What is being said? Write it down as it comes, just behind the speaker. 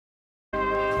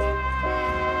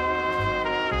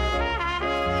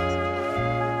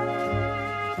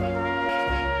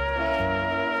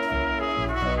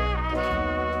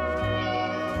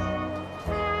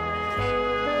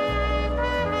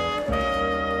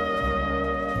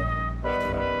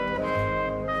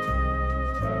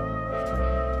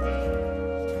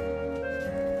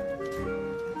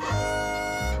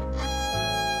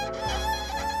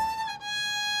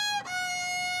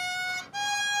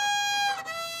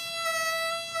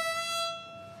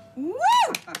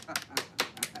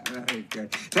Very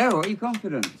good. So, are you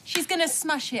confident? She's gonna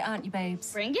smash it, aren't you,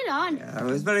 babes? Bring it on. Yeah, it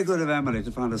was very good of Emily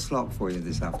to find a slot for you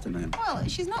this afternoon. Well,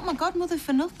 she's not my godmother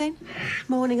for nothing.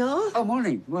 Morning, all. Oh,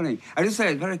 morning, morning. I just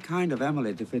say it's very kind of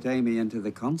Emily to fit Amy into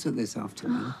the concert this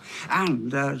afternoon.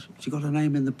 And she got her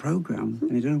name in the programme,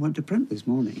 and it only went to print this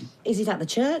morning. Is it at the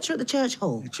church or at the church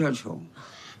hall? The church hall.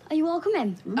 Are you all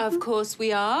coming? Of course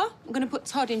we are. I'm gonna put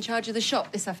Todd in charge of the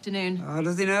shop this afternoon.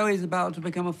 Does he know he's about to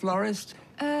become a florist?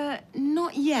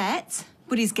 Not yet.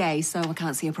 But he's gay, so I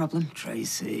can't see a problem.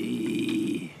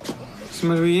 Tracy. What's the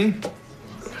matter with you?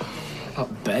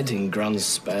 That bed in Gran's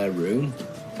spare room.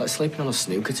 Like sleeping on a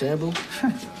snooker table.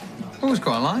 Always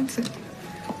quite liked it.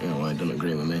 Yeah, well, I don't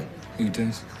agree with me. Who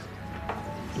does?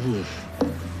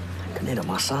 I need a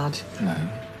massage. No,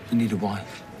 you need a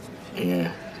wife.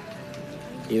 Yeah.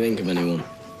 You think of anyone?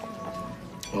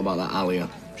 What about that Alia?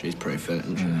 She's pretty fit,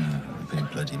 isn't she? Being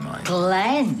bloody mine.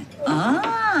 Glenn.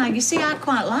 Ah, you see, I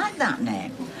quite like that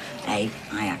name. Hey,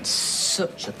 I had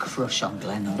such a crush on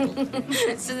Glenn Huddle.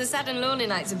 So the sad and lonely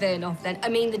nights are burning off then? I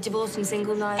mean, the divorced and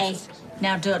single nights? Hey,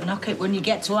 now don't knock it. When you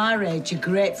get to our age, you're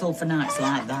grateful for nights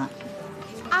like that.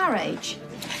 Our age?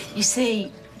 You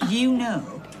see, you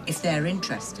know if they're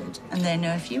interested, and they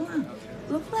know if you are.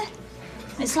 Lovely.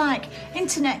 It's like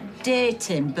internet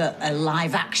dating, but a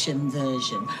live-action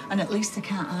version. And at least they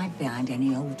can't hide behind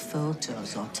any old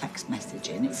photos or text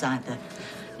messaging. It's either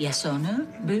yes or no,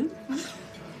 boo.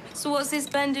 So what's this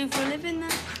Ben do for a living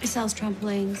then? He sells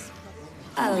trampolines.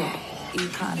 Oh, you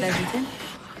can't have everything.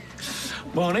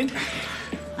 Morning.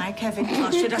 Hi, Kevin.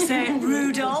 Or should I say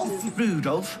Rudolph?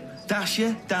 Rudolph,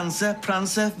 Dasher, Dancer,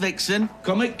 Prancer, Vixen,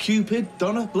 Comet, Cupid,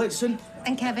 Donna, Blitzen.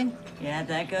 And Kevin? Yeah,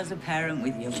 there goes a parent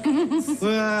with you.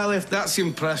 Well, if that's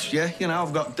impressed you, you know,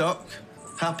 I've got Doc,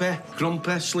 Happy,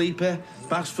 Grumpy, Sleepy,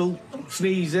 Bashful,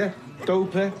 Sneezer,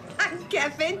 Dopey. And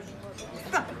Kevin?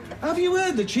 Have you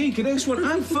heard the cheek of this one?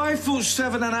 I'm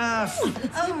 5'7½".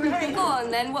 Oh, right. Go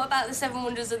on then, what about the 7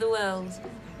 wonders of the world?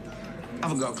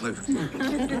 Haven't got a clue.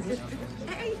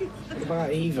 What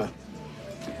about Eva?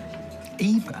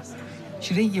 Eva?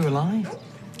 She'd eat you alive.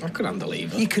 I could handle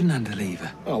Eva. You couldn't handle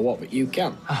Eva. Oh, what? But you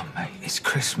can. Oh, mate, it's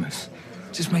Christmas.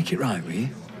 Just make it right, will you?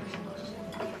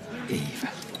 Eva.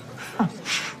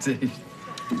 Dude.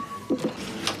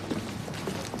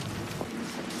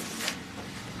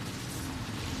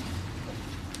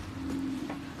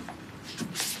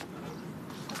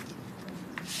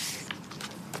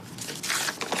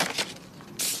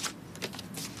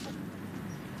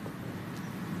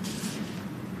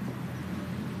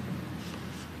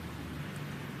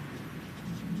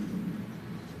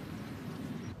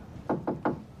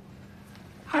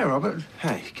 Hi, Robert.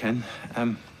 Hey, Ken.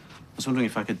 I was wondering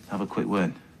if I could have a quick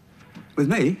word. With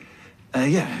me?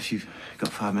 Yeah, if you've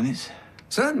got 5 minutes.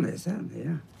 Certainly,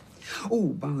 yeah. Oh,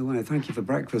 by the way, thank you for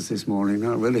breakfast this morning.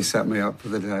 That really set me up for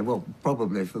the day. Well,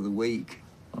 probably for the week.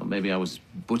 Or maybe I was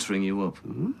buttering you up.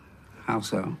 Mm-hmm. How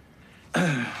so?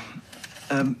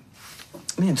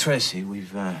 Me and Tracy,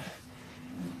 we've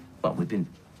been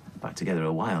back together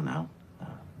a while now.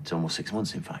 It's almost 6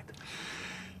 months, in fact.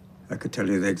 I could tell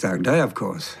you the exact day, of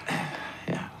course.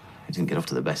 Yeah, we didn't get off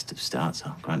to the best of starts,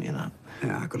 I'll grant you that.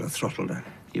 Yeah, I could have throttled her.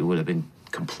 You would have been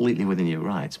completely within your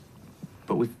rights.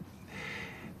 But we've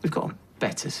gotten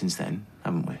better since then,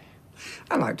 haven't we?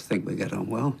 I like to think we get on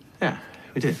well. Yeah,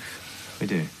 we do. We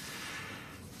do.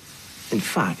 In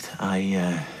fact,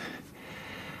 I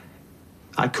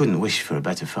couldn't wish for a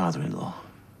better father-in-law.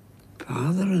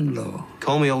 Father-in-law?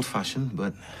 Call me old-fashioned,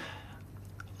 but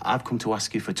I've come to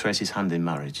ask you for Tracy's hand in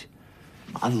marriage.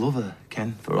 I love her,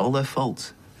 Ken, for all their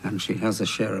faults. And she has a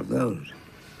share of those.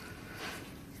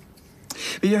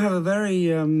 But you have a very,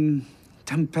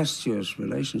 tempestuous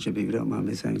relationship, if you don't mind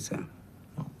me saying so.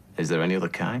 Is there any other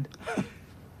kind?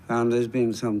 And there's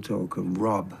been some talk of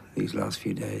Rob these last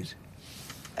few days.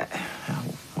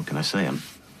 What can I say? I'm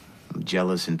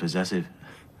jealous and possessive.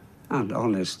 And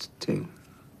honest, too.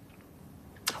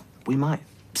 We might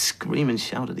scream and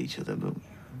shout at each other, but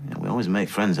we always make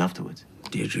friends afterwards.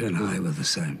 Deirdre and I were the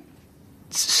same.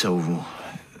 So,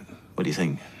 what do you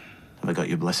think? Have I got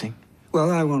your blessing?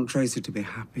 Well, I want Tracy to be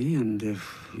happy, and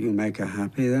if you make her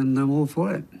happy, then I'm all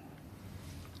for it.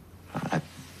 I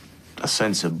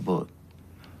sense a but.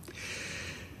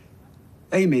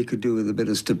 Amy could do with a bit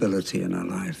of stability in her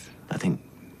life. I think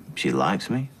she likes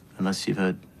me, unless you've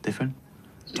heard different.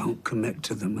 Don't commit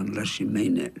to them unless you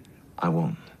mean it. I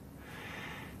won't.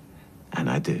 And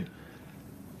I do.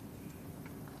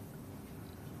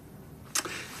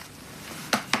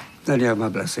 Then you have my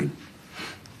blessing.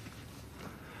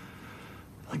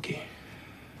 Thank you.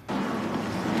 All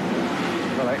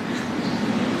right.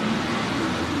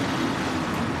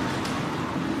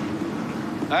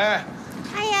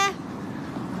 Hiya.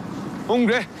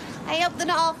 Hungry? I hope they're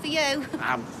not all for you.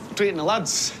 I'm treating the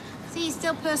lads. See, you're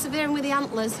still persevering with the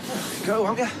antlers. Go,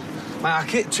 won't you?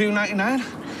 Market,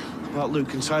 $2.99. Bought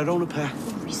Luke and Tyrone a pair.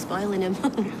 Oh, you're spoiling him.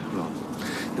 Well,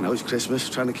 you know, it's Christmas,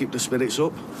 trying to keep the spirits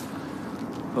up.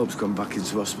 Hope's gone back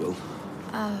into hospital.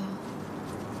 Oh.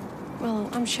 Well,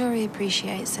 I'm sure he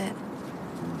appreciates it.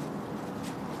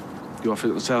 You off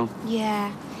at the town?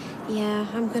 Yeah. Yeah,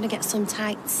 I'm gonna get some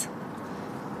tights.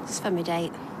 It's for my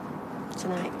date.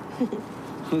 Tonight.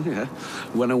 Yeah.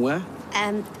 When and where?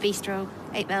 The bistro.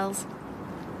 8 bells.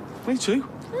 Me too.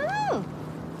 Oh.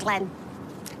 Glenn.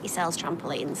 He sells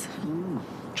trampolines.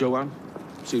 Joanne?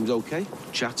 Seems okay.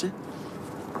 Chatty.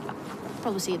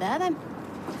 Probably see you there then.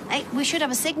 Hey, we should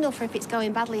have a signal for if it's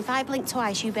going badly. If I blink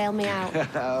twice, you bail me out.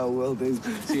 Will do.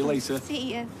 See you later.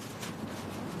 See you.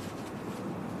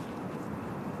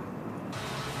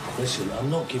 Listen, I'm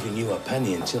not giving you a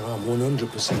penny until I'm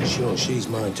 100% sure she's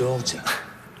my daughter.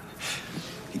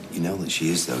 You know that she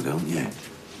is, though, don't you?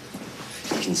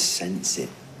 You can sense it.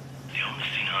 The only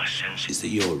thing I sense is that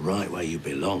you're right where you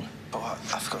belong. Oh,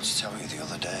 I forgot to tell you the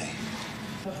other day.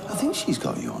 I think she's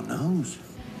got your nose.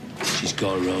 She's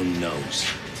got her own nose.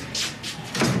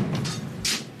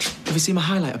 Have you seen my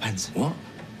highlighter pens? What?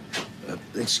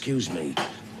 Excuse me.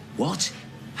 What?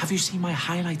 Have you seen my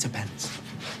highlighter pens?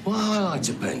 What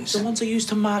highlighter pens? The ones I used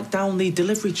to mark down the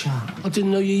delivery chart. I didn't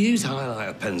know you used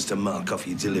highlighter pens to mark off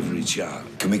your delivery chart.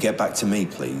 Can we get back to me,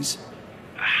 please?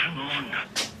 Hang on.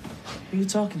 Who are you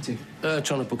talking to?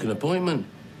 Trying to book an appointment.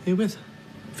 Who with?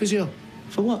 Physio.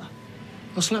 For what?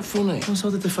 I slept funny. Oh,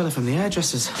 so did the fella from the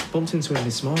hairdressers. Bumped into him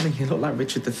this morning. He looked like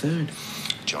Richard III.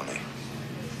 Johnny,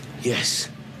 Yes.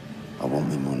 I want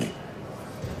my money.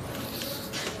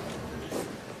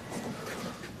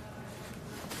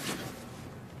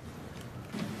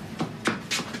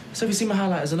 So have you seen my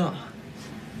highlighters or not?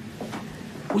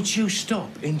 Would you stop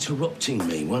interrupting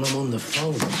me when I'm on the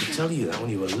phone? I could tell you that when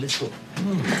you were little.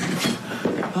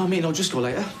 I'll meet O'Driscoll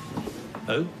later.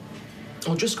 Who?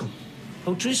 O'Driscoll.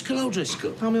 O'Driscoll,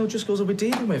 O'Driscoll. How many O'Driscolls are we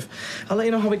dealing with? I'll let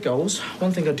you know how it goes.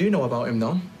 One thing I do know about him,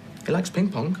 though, he likes ping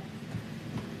pong.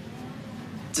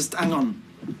 Just hang on.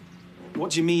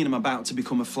 What do you mean I'm about to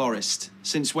become a florist?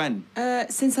 Since when?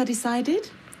 Since I decided,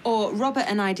 or Robert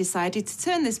and I decided to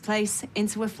turn this place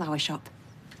into a flower shop.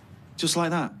 Just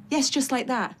like that? Yes, just like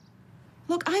that.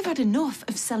 Look, I've had enough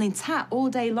of selling tat all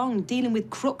day long, dealing with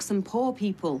crooks and poor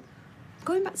people.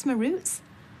 Going back to my roots.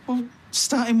 Well,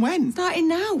 starting when? Starting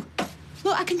now.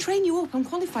 Look, I can train you up. I'm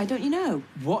qualified, don't you know?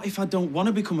 What if I don't want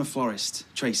to become a florist,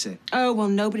 Tracy? Oh, well,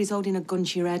 nobody's holding a gun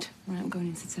to your head. Right, I'm going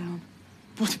into town.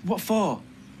 What for?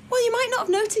 Well, you might not have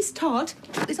noticed, Todd.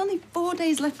 There's only 4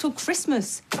 days left till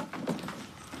Christmas.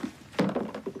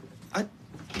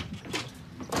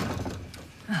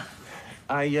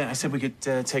 I said we could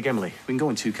take Emily. We can go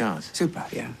in 2 cars. Super,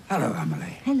 yeah. Hello,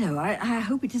 Emily. Hello, I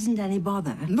hope it isn't any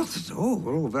bother. Not at all.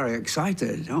 We're all very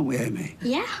excited, aren't we, Amy?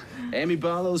 Yeah? Amy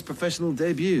Barlow's professional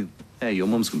debut. Hey, your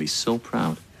mum's gonna be so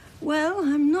proud. Well,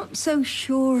 I'm not so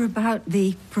sure about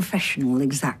the professional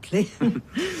exactly.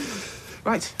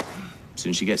 Right. As soon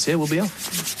as she gets here, we'll be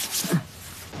off.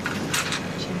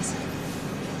 Cheers.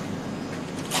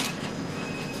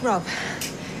 Rob,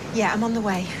 yeah, I'm on the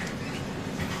way.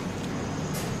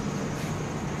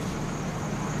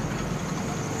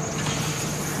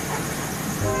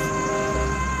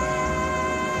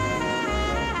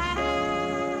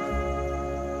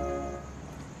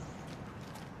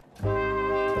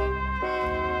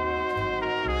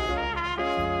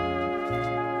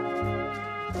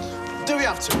 Do we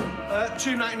have to?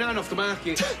 $2.99 off the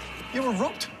market. You were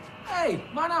robbed. Hey,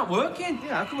 mine aren't working.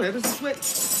 Yeah, come here, there's a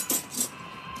switch.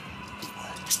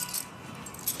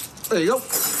 There you go.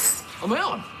 Am I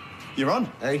on? You're on.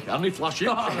 Hey, I'm only flashing.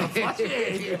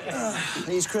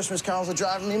 These Christmas carols are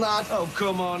driving me mad. Oh,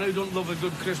 come on, who don't love a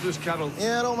good Christmas carol?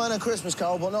 Yeah, I don't mind a Christmas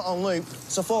carol, but not on loop.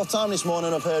 It's the 4th time this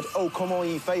morning I've heard, "Oh, come all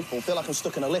ye faithful." Feel like I'm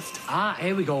stuck in a lift. Ah,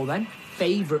 here we go then.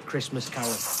 Favourite Christmas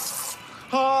carol.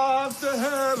 Hark the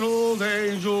herald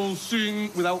angels sing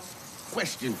without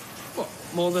question. What,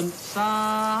 more than...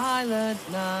 Silent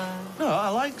night. No, I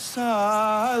like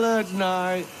Silent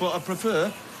Night, but I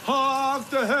prefer Hark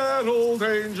the herald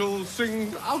angels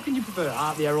sing. How can you prefer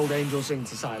Hark the Herald Angels Sing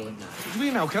to Silent Night? What do you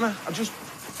mean now, can I? I just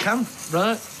can.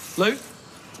 Right. Luke?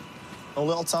 Oh,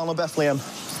 little town of Bethlehem.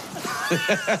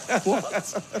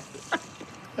 What?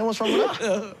 Hey, what's wrong with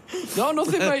that? No,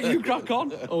 nothing, mate. You crack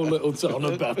on. Oh, little town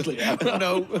of Bethlehem.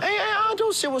 No. Hey, I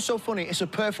don't see what's so funny. It's a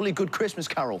perfectly good Christmas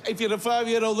carol. If you're a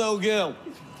 5-year-old little girl.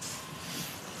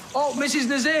 Oh, Mrs.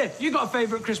 Nazir, you got a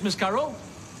favourite Christmas carol?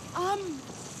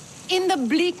 In the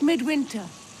bleak midwinter,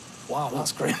 Wow,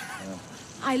 that's great.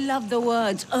 I love the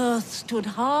words, earth stood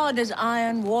hard as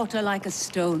iron, water like a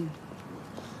stone.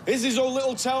 Is his old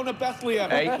little town of Bethlehem?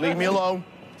 Hey, leave me alone.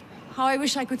 How I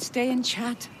wish I could stay and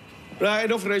chat. Right,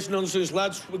 enough race nonsense,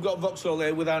 lads. We've got Vauxhall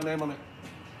here with our name on it.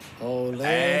 Oh,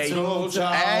 little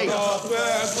town of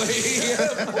Bethlehem.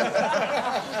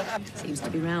 Seems to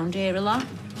be round here a lot.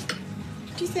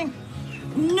 Do you think?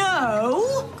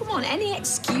 No! Come on, any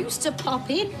excuse to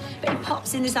pop in. But he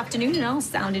pops in this afternoon and all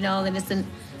sounding all innocent.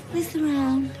 Listen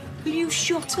round. Will you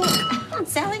shut up? I'm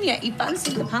telling you, he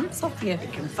fancies the pants off you. He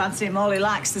can fancy him all he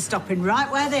likes. They're stopping right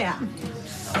where they are.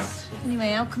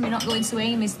 Anyway, how come you're not going to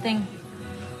Amy's thing?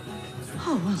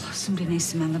 Oh, well, somebody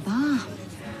needs to man the bar.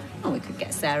 Oh, we could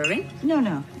get Sarah in.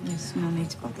 No, there's no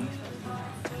need to bother.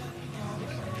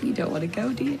 You don't want to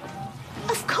go, do you?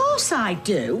 Of course I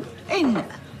do. In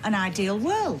an ideal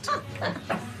world.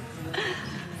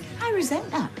 I resent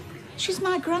that. She's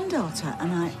my granddaughter,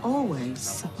 and I always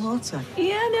support her.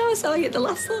 Yeah, I know. I saw you at the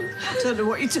last one. I don't know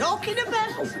what you're talking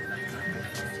about.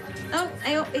 Oh,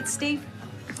 hey, up, it's Steve.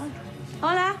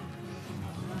 Hola.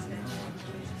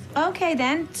 Okay,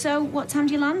 then. So, what time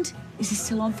do you land? Is he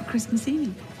still on for Christmas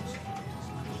Eve?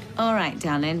 All right,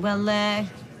 darling. Well,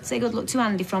 say good luck to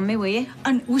Andy from me, will you?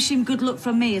 And wish him good luck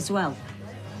from me as well.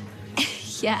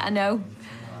 Yeah, I know.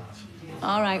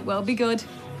 All right, well, be good.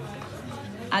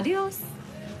 Adios.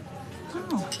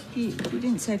 Oh, you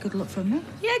didn't say good luck from me?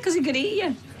 Yeah, because he could eat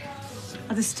you.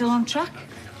 Are they still on track?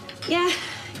 Yeah,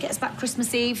 gets back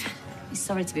Christmas Eve. He's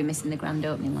sorry to be missing the grand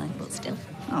opening night, but still.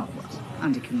 Oh, well,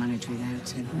 Andy can manage without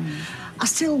him. I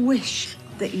still wish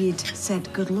that he'd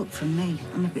said good luck from me.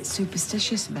 I'm a bit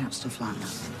superstitious about stuff like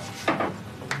that.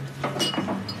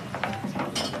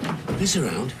 Liz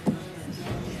around?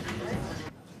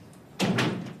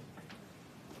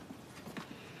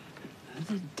 Who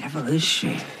the devil is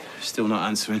she? Still not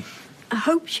answering. I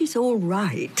hope she's all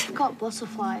right. Got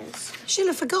butterflies. She'll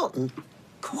have forgotten.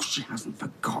 Of course she hasn't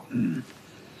forgotten.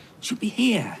 She'll be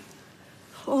here.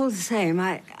 All the same,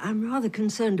 I'm rather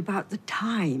concerned about the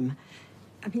time.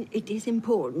 I mean, it is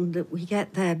important that we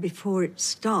get there before it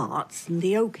starts, and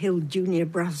the Oak Hill Junior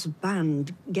Brass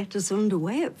Band get us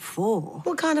underway at 4.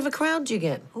 What kind of a crowd do you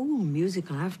get? Oh,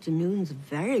 musical afternoons are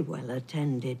very well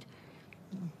attended.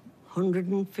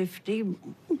 150,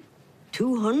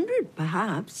 200,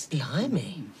 perhaps.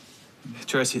 Blimey.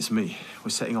 Tracy, it's me.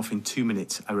 We're setting off in 2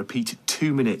 minutes. I repeat,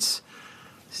 2 minutes.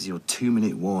 This is your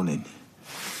 2-minute warning.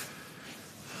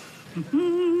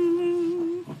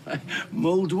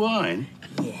 Mulled wine?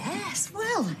 Yes,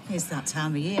 well, it's that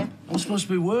time of year. I'm supposed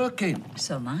to be working.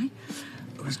 So am I.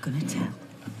 Who's gonna tell?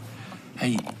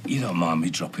 Hey, you don't mind me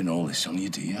dropping all this on you,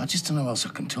 do you? I just don't know who else I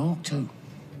can talk to.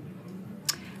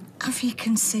 Have you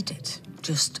considered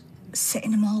just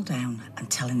sitting them all down and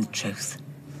telling the truth?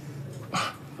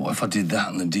 What if I did that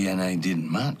and the DNA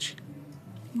didn't match?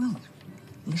 Well,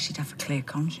 at least you'd have a clear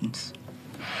conscience.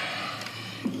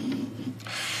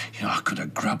 You know, I could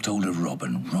have grabbed hold of Rob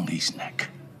and wrung his neck.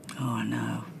 Oh, I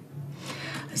know.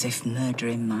 As if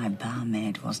murdering my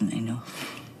barmaid wasn't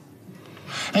enough.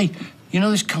 Hey, you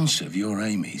know this concert of your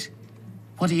Amy's?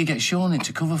 Why don't you get Sean in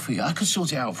to cover for you? I could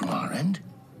sort it out from our end.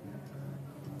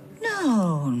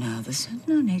 No, there's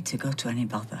no need to go to any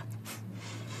bother.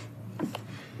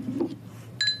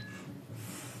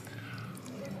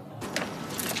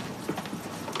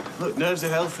 Look, nerves are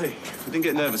healthy. If we didn't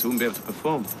get nervous, we wouldn't be able to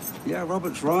perform. Yeah,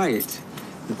 Robert's right.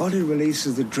 The body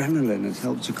releases adrenaline and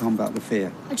helps you combat the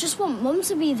fear. I just want Mum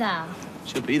to be there.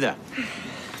 She'll be there.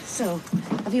 So,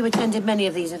 have you attended many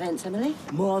of these events, Emily?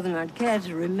 More than I'd care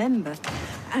to remember.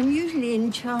 I'm usually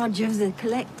in charge of the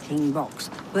collecting box,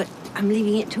 but I'm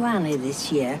leaving it to Annie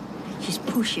this year. She's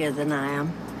pushier than I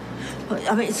am. But,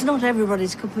 I mean, it's not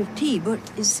everybody's cup of tea, but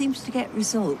it seems to get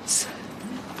results.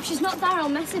 If she's not there, I'll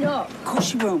mess it up. Of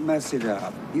course you won't mess it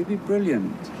up. You'll be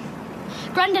brilliant.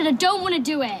 Grandad, I don't want to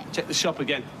do it. Check the shop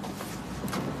again.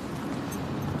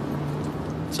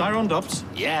 Siron Dobbs?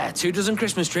 Yeah, 24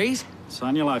 Christmas trees.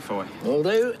 Sign your life away. Will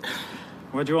do.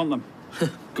 Where do you want them?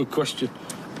 Good question.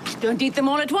 Don't eat them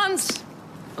all at once.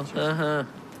 Uh-huh.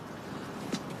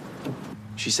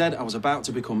 She said I was about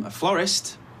to become a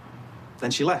florist. Then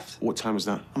she left. What time was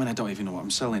that? I mean, I don't even know what I'm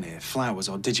selling here. Flowers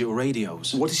or digital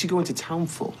radios. What did she go into town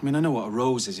for? I mean, I know what a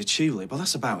rose is, a tulip, but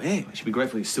that's about it. You should be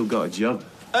grateful you still got a job.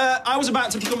 I was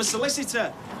about to become a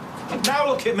solicitor. Now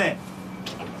look at me.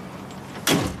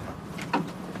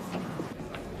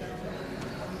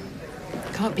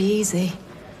 Can't be easy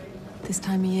this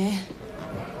time of year.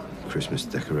 Christmas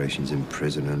decorations in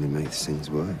prison only makes things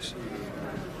worse.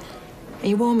 Are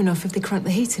you warm enough if they crank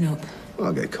the heating up? Well,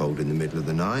 I get cold in the middle of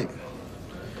the night.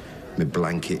 My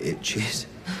blanket itches.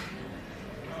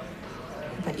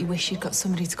 Bet you wish you'd got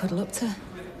somebody to cuddle up to.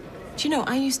 Do you know,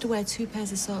 I used to wear 2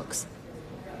 pairs of socks.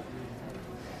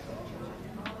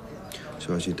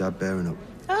 So how's your dad bearing up?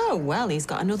 Oh, well, he's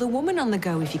got another woman on the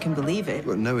go, if you can believe it.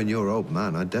 But knowing your old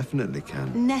man, I definitely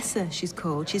can. Nessa, she's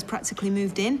called. She's practically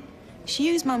moved in. She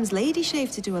used Mum's lady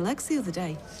shave to do her legs the other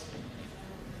day.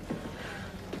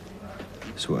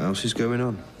 So what else is going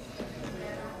on?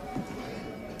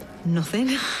 Nothing.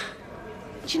 Do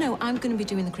you know, I'm going to be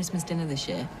doing the Christmas dinner this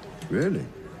year. Really?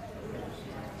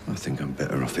 I think I'm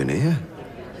better off in here.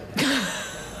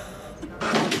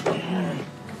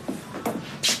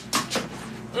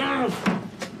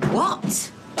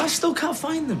 What? I still can't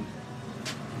find them.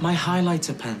 My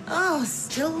highlighter pen. Oh,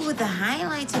 still with the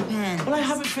highlighter pen. Well, I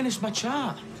haven't finished my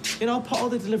chart. You know, I'll put all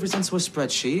the deliveries into a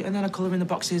spreadsheet and then I colour in the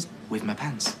boxes with my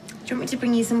pens. Do you want me to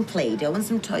bring you some Play-Doh and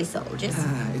some toy soldiers?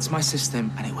 It's my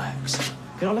system and it works.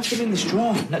 You know, I left them in this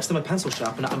drawer next to my pencil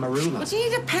sharpener and my ruler. What do you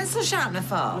need a pencil sharpener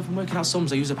for? If I'm working out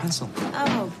sums, I use a pencil.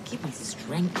 Oh, give me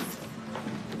strength.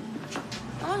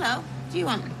 Oh, hello. Do you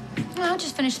want? Well, I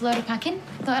just finished a load of packing.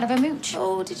 Thought I'd have a mooch.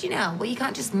 Oh, did you know? Well, you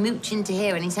can't just mooch into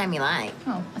here anytime you like.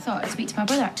 Oh, I thought I'd speak to my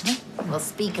brother, actually. Well,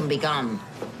 speak and be gone.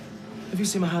 Have you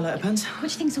seen my highlighter pens? What do you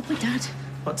think's up with Dad?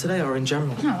 What, today or in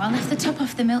general? Oh, I left the top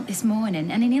off the milk this morning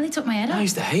and he nearly took my head off. I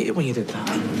used to hate it when you did that.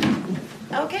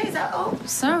 Okay, is that all?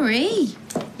 Sorry.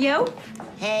 Yo.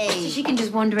 Hey. So she can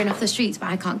just wander in off the streets, but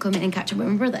I can't come in and catch up with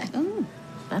my brother. Oh,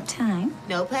 bad time.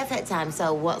 No perfect time,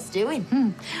 so what's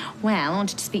doing? Well, I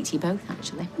wanted to speak to you both,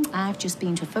 actually. I've just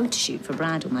been to a photo shoot for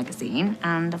Bridal magazine,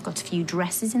 and I've got a few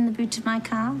dresses in the boot of my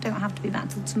car. Don't have to be back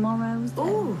till tomorrow. So.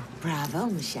 Oh, bravo,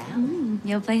 Michelle.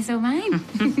 Your place or mine?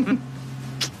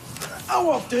 How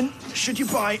often should you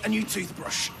buy a new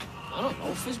toothbrush? I don't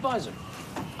know. Fizz buys them.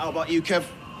 How about you, Kev?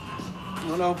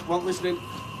 No, won't listening.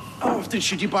 How often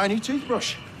should you buy a new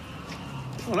toothbrush?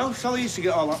 Oh, no, Sally used to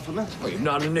get all that for me. Well, you've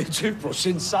not had a new toothbrush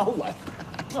since Sal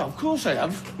left. Well, of course I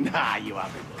have. Nah, you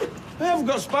haven't. I haven't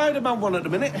got Spider-Man one at the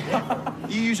minute.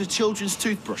 You use a children's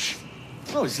toothbrush?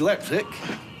 Well, it's electric.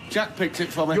 Jack picked it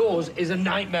for me. Yours is a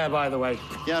nightmare, by the way.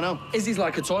 Yeah, I know. Izzy's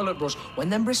like a toilet brush. When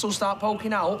them bristles start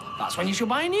poking out, that's when you should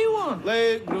buy a new one.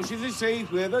 Lake brushes his teeth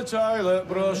with a toilet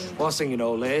brush. While singing,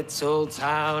 oh, little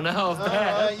town of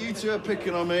there. You two are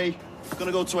picking on me.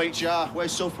 Gonna go to HR.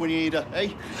 Where's Soph when you need her,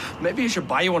 eh? Maybe you should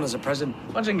buy you one as a present.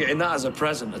 Imagine getting that as a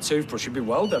present. A toothbrush, you'd be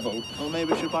well devilled. Or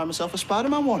maybe I should buy myself a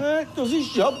Spider-Man one. Does his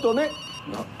job, doesn't it?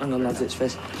 No, hang on, lads, it's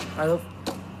Fizz. I love...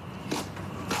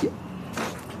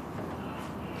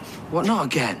 What, not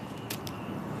again?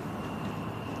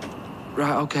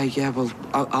 Right, OK, yeah, well,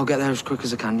 I'll get there as quick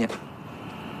as I can, yeah.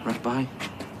 Right, bye.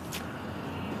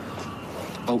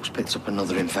 Oak's picked up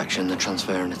another infection. They're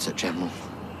transferring it at General.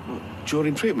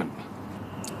 During treatment?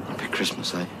 Happy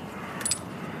Christmas, eh?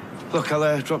 Look,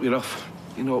 I'll drop you off.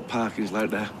 You know what parking's like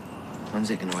there. When's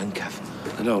it going to end, Kev?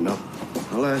 I don't know.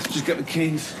 I'll just get the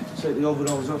keys, take the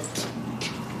overalls off.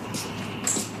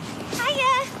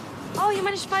 Hiya! Oh, you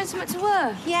managed to find something to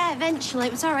wear? Yeah, eventually.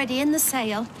 It was already in the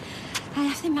sale.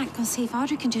 I think I might go see if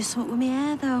Audrey can do something with my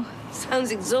hair, though.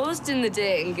 Sounds exhausting, the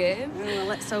dating game. Well,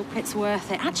 let's hope it's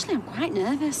worth it. Actually, I'm quite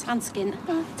nervous. And skint.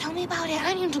 Oh, tell me about it.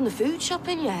 I ain't even done the food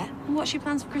shopping yet. And what's your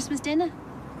plans for Christmas dinner?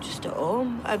 Just at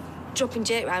home. I'm dropping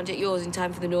Jake round at yours in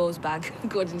time for the nose bag,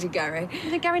 according to Gary.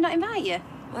 Did Gary not invite you?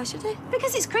 Why should he?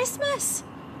 Because it's Christmas.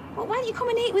 Well, why don't you come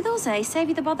and eat with us, eh? Save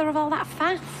you the bother of all that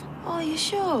faff. Oh, you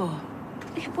sure?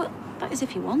 Well, that is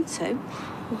if you want to.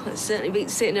 Well, it certainly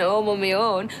beats sitting at home on my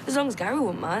own, as long as Gary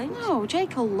won't mind. No,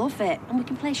 Jake will love it, and we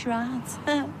can play charades.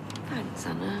 Thanks,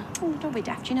 Anna. Oh, don't be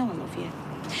daft, you know I love you.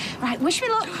 Right, wish me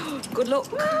luck. Good luck.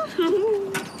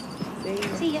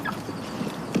 See ya.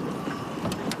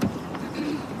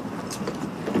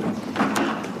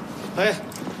 Hiya.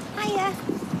 Hiya.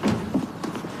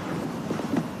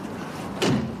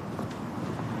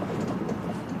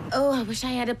 Oh, I wish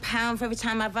I had £1 for every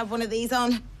time I've had one of these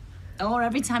on. Or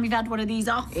every time you've had one of these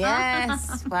off.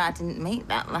 Yes. Well, I didn't make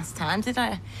that last time, did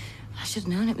I? I should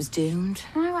have known it was doomed.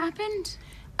 Why, what happened?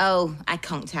 Oh, I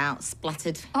conked out,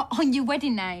 splattered. Oh, on your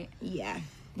wedding night? Yeah.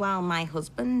 Well, my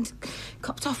husband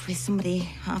copped off with somebody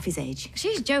half his age.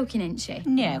 She's joking, isn't she?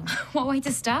 No. What way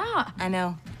to start? I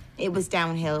know. It was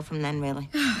downhill from then, really.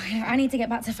 Oh, yeah, I need to get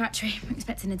back to factory. I'm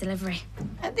expecting a delivery.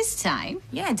 At this time?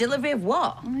 Yeah, delivery of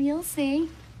what? Oh, you'll see.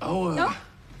 Oh,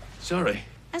 sorry.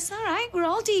 That's all right. We're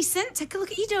all decent. Take a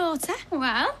look at your daughter.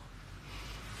 Well?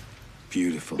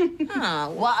 Beautiful. Oh,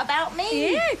 what about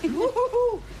me? Yeah.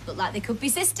 Look like they could be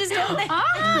sisters, don't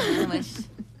they?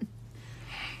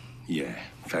 Yeah,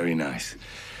 very nice.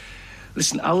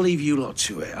 Listen, I'll leave you lot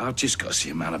to it. I've just got to see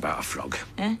a man about a frog.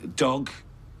 Eh? A dog.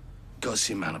 Got to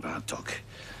see a man about a dog.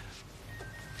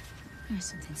 There's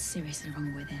something seriously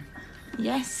wrong with him.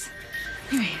 Yes.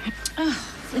 Anyway, oh,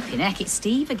 flipping heck, it's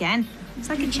Steve again. It's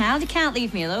like a child, he can't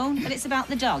leave me alone. But it's about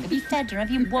the dog. Have you fed her?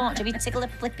 Have you walked? Have you tickled her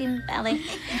flipping belly?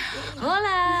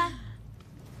 Hola!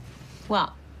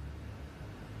 What?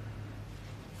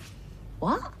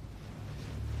 What?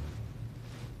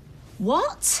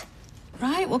 What?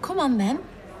 Right, well, come on then.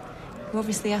 You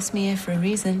obviously asked me here for a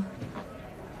reason.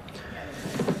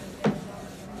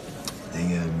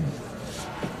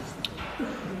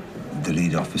 The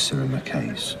lead officer in my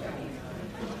case,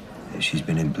 she's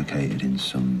been implicated in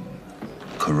some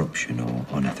corruption or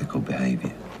unethical behaviour.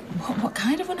 What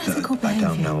kind of unethical behaviour? I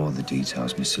don't know all the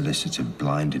details. My solicitor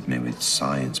blinded me with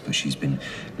science, but she's been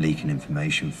leaking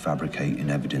information, fabricating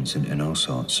evidence, and all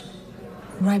sorts.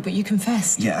 Right, but you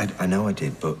confessed. Yeah, I know I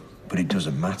did, but it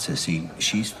doesn't matter. See,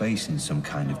 she's facing some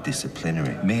kind of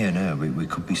disciplinary. Me and her, we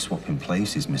could be swapping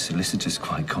places. My solicitor's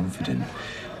quite confident.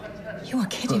 You are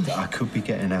kidding me. I could be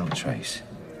getting out, Trace.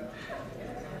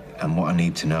 And what I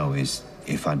need to know is,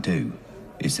 if I do,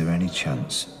 is there any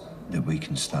chance that we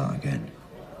can start again?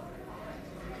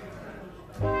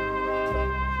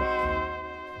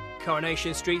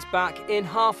 Coronation Street's back in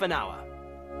half an hour.